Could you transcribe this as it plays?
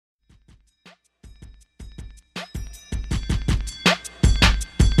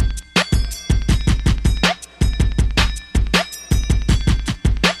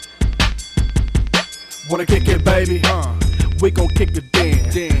wanna kick it, baby? We gon' kick it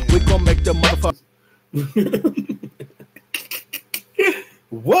then. We gon' make the motherfucker.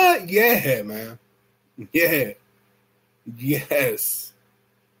 What? Yeah, man. Yeah. Yes.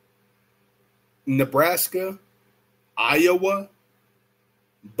 Nebraska, Iowa,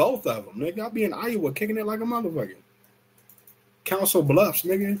 both of them. Nigga, I'll be in Iowa kicking it like a motherfucker. Council Bluffs,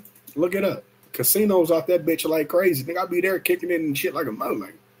 nigga. Look it up. Casinos off that bitch like crazy. Nigga, I'll be there kicking it and shit like a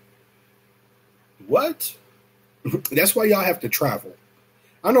motherfucker. What? That's why y'all have to travel.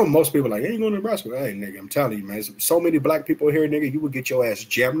 I know most people are like, hey, you going to Nebraska? Hey, nigga, I'm telling you, man. So many black people here, nigga, you would get your ass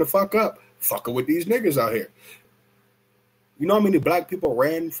jammed the fuck up. Fucking with these niggas out here. You know how many black people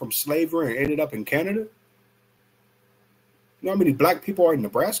ran from slavery and ended up in Canada? You know how many black people are in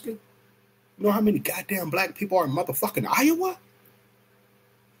Nebraska? You know how many goddamn black people are in motherfucking Iowa?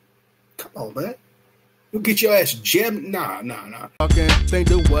 Come on, man. You'll get your ass jammed. Nah. Fucking thing,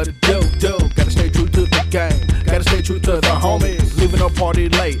 do what it do. Gotta stay true to the game. Gotta stay true to the homies. Leaving a party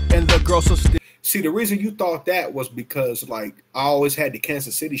late and the girls are still. See, the reason you thought that was because, like, I always had the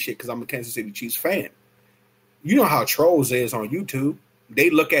Kansas City shit because I'm a Kansas City Chiefs fan. You know how trolls is on YouTube. They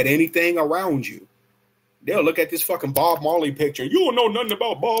look at anything around you. They'll look at this fucking Bob Marley picture. You don't know nothing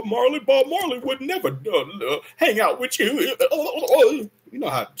about Bob Marley. Bob Marley would never hang out with you. You know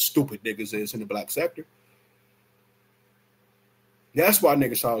how stupid niggas is in the black sector. That's why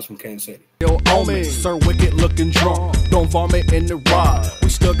niggas saw us from Kansas City. Yo, on me, Sir Wicked looking drunk. Don't vomit in the ride. We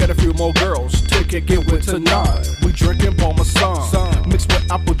still got a few more girls to kick it with tonight. We drinking Parmesan mixed with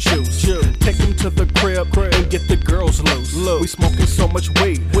apple juice. Take them to the crib and get the girls loose. We smoking so much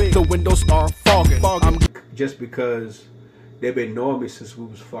weed, the windows are fogging. Just because they've been knowing me since we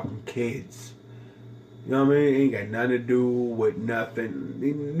was fucking kids. You know what I mean? Ain't got nothing to do with nothing.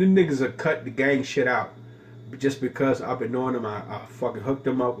 The niggas will cut the gang shit out. But just because I've been knowing them, I fucking hooked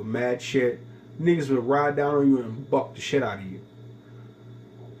them up with mad shit. Niggas will ride down on you and buck the shit out of you.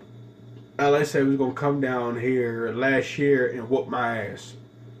 L.A. said he was gonna come down here last year and whoop my ass.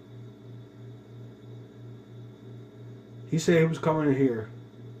 He said he was coming in here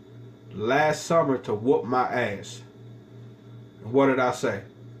last summer to whoop my ass. And what did I say?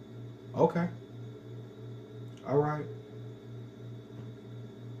 Okay. Alright.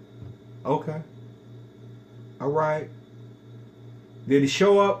 Okay. Alright. Did he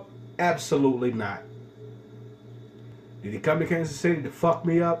show up? Absolutely not. Did he come to Kansas City to fuck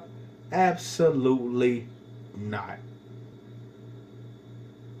me up? Absolutely not.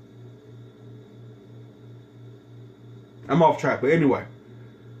 I'm off track, but anyway.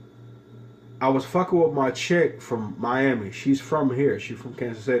 I was fucking with my chick from Miami. She's from here. She's from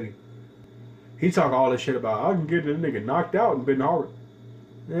Kansas City. He talk all this shit about, I can get this nigga knocked out in Ben Harbor.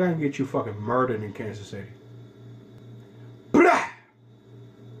 Then I can get you fucking murdered in Kansas City. Blah!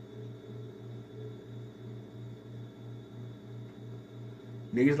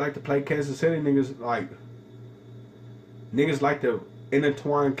 Niggas like to play Kansas City. Niggas like to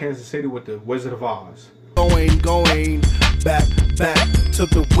intertwine Kansas City with the Wizard of Oz. Going back to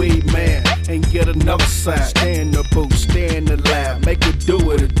the weed man and get another sack. Stay in the booth, stay in the lab, make it do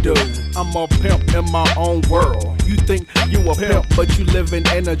what it do. I'm a pimp in my own world. You think you a pimp, but you living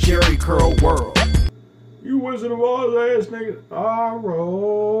in a Jerry Curl world. You Wizard of Oz ass nigga.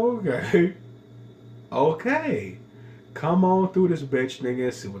 Oh, okay. Okay. Come on through this bitch, nigga,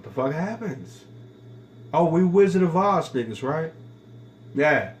 and see what the fuck happens. Oh, we Wizard of Oz niggas, right?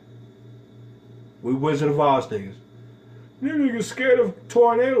 Yeah. We Wizard of Oz niggas. You niggas scared of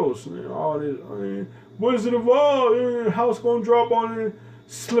tornadoes. All this, Wizard of Oz, house gonna drop on it,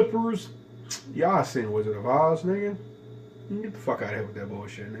 slippers. Y'all seen Wizard of Oz, nigga. Get the fuck out of here with that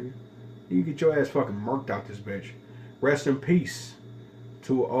bullshit, nigga. You get your ass fucking murked out this bitch. Rest in peace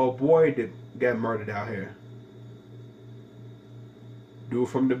to an old boy that got murdered out here. Dude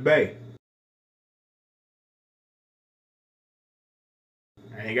from the Bay.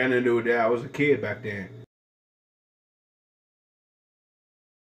 I ain't got nothing to do with that. I was a kid back then.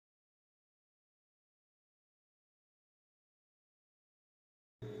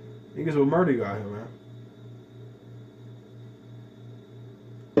 Niggas will murder you out here,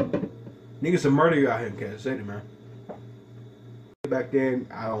 man. Niggas will murder you out here in Kansas City, man. Back then,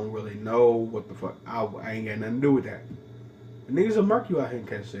 I don't really know what the fuck. I ain't got nothing to do with that. But niggas will murk you out here in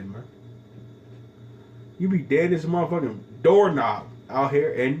Kansas City, man. You be dead as a motherfucking doorknob out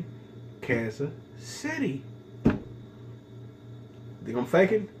here in Kansas City. Think I'm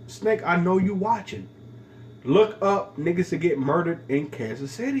faking? Snake, I know you watching. Look up niggas to get murdered in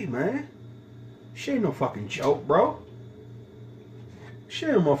Kansas City, man. Shit ain't no fucking joke, bro. Shit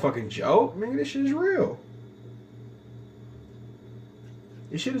ain't no motherfucking joke. Nigga, this shit is real.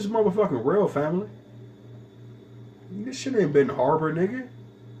 This shit is motherfucking real, family. This shit ain't Benton Harbor, nigga.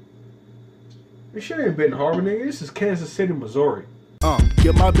 This shit ain't Benton Harbor, nigga. This is Kansas City, Missouri.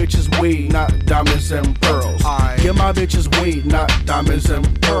 Give my bitches weed, not diamonds and pearls. Give my bitches weed, not diamonds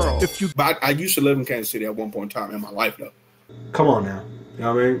and pearls. If you, But I used to live in Kansas City at one point in time in my life, though. Come on now. You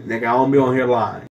know what I mean? Nigga, I don't be on here lying.